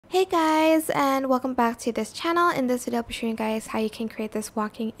Hey guys, and welcome back to this channel. In this video I'll be showing you guys how you can create this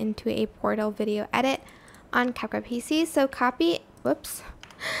walking into a portal video edit on CapCut PC. So copy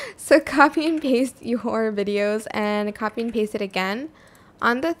and paste your videos and copy and paste it again.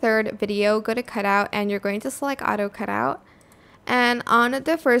 On the third video, go to cutout and you're going to select auto cutout. And on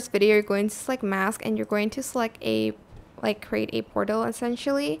the first video you're going to select mask and you're going to select create a portal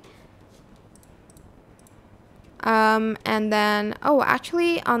essentially. And then,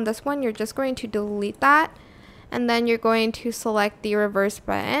 actually on this one, you're just going to delete that. And then you're going to select the reverse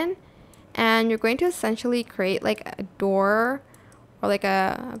button. And you're going to essentially create like a door or like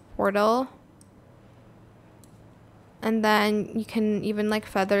a portal. And then you can even like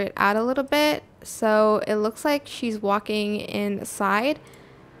feather it out a little bit. So it looks like she's walking inside.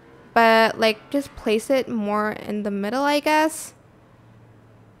 But like just place it more in the middle, I guess.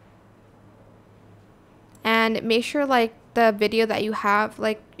 And make sure like the video that you have,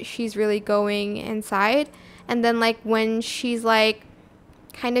 like she's really going inside. And then like when she's like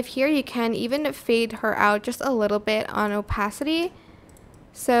kind of here, you can even fade her out just a little bit on opacity.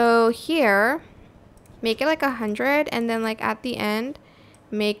 So here, make it like 100, and then like at the end,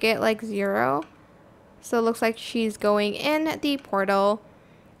 make it like 0. So it looks like she's going in the portal.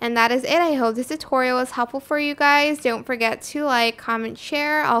 And that is it. I hope this tutorial was helpful for you guys. Don't forget to like, comment,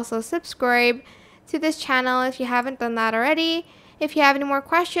 share, also subscribe to this channel if you haven't done that already. If you have any more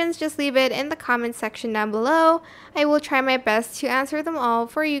questions, just leave it in the comment section down below. I will try my best to answer them all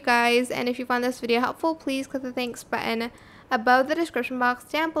for you guys. And if you found this video helpful, please click the thanks button above the description box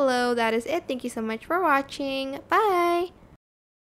down below. That is it. Thank you so much for watching. Bye!